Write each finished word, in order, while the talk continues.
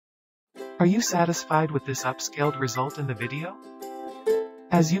Are you satisfied with this upscaled result in the video?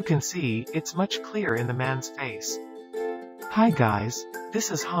 As you can see, it's much clearer in the man's face. Hi guys, this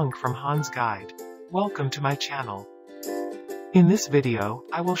is Hunk from Han's Guide. Welcome to my channel. In this video,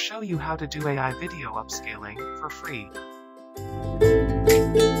 I will show you how to do AI video upscaling for free.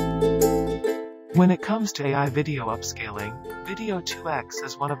 When it comes to AI video upscaling, Waifu2x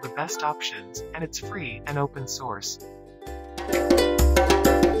is one of the best options, and it's free and open source.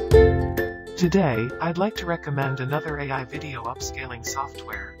 Today, I'd like to recommend another AI video upscaling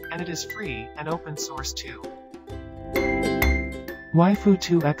software, and it is free and open source too.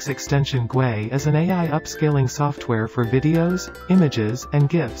 Waifu2x Extension GUI is an AI upscaling software for videos, images, and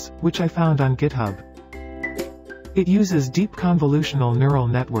GIFs, which I found on GitHub. It uses deep convolutional neural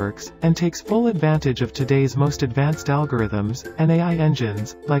networks, and takes full advantage of today's most advanced algorithms, and AI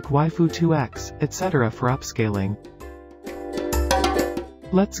engines, like Waifu2x, etc. for upscaling.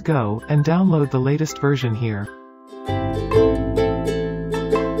 Let's go, and download the latest version here.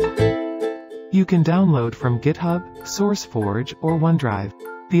 You can download from GitHub, SourceForge, or OneDrive.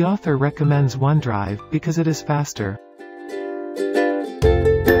 The author recommends OneDrive, because it is faster.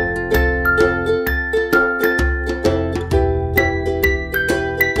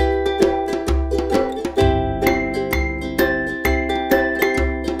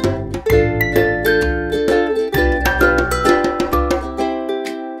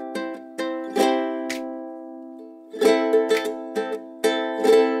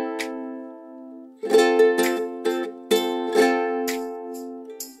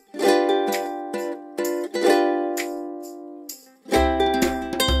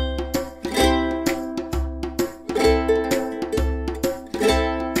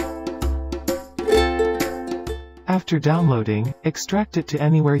 After downloading, extract it to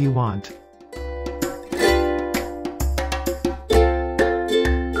anywhere you want.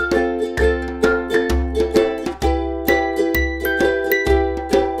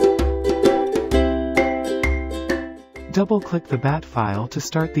 Double-click the BAT file to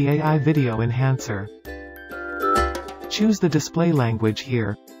start the AI video enhancer. Choose the display language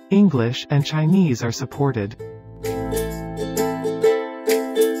here. English and Chinese are supported.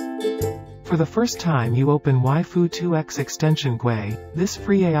 For the first time you open Waifu2x Extension GUI, this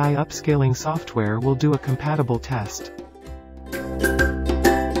free AI upscaling software will do a compatible test.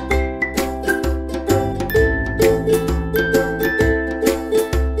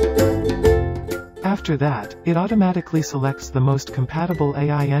 After that, it automatically selects the most compatible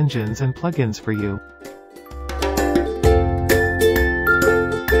AI engines and plugins for you.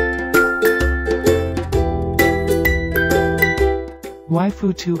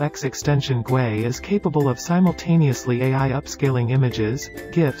 Waifu2x Extension GUI is capable of simultaneously AI upscaling images,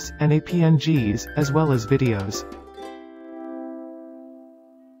 GIFs, and APNGs, as well as videos.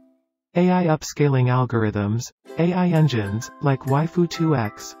 AI upscaling algorithms, AI engines, like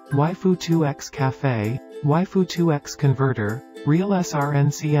Waifu2x, Waifu2x Cafe, Waifu2x Converter,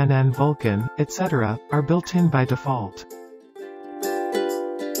 Real-ESRGAN Vulkan, etc., are built in by default.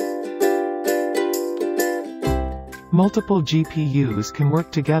 Multiple GPUs can work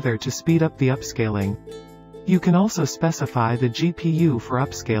together to speed up the upscaling. You can also specify the GPU for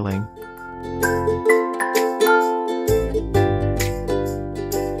upscaling.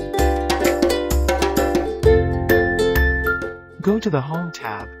 Go to the Home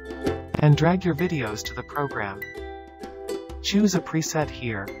tab, and drag your videos to the program. Choose a preset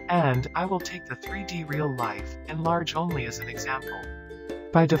here, and I will take the 3D real life, enlarge only as an example.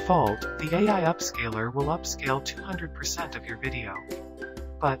 By default, the AI upscaler will upscale 200% of your video.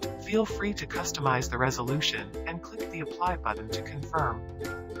 But, feel free to customize the resolution, and click the Apply button to confirm.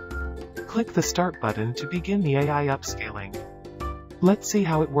 Click the Start button to begin the AI upscaling. Let's see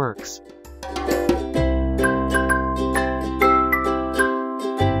how it works.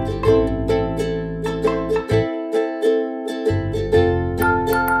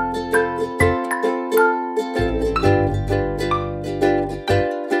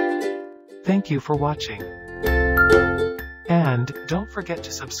 Thank you for watching. And, don't forget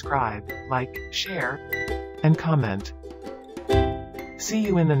to subscribe, like, share, and comment. See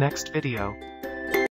you in the next video.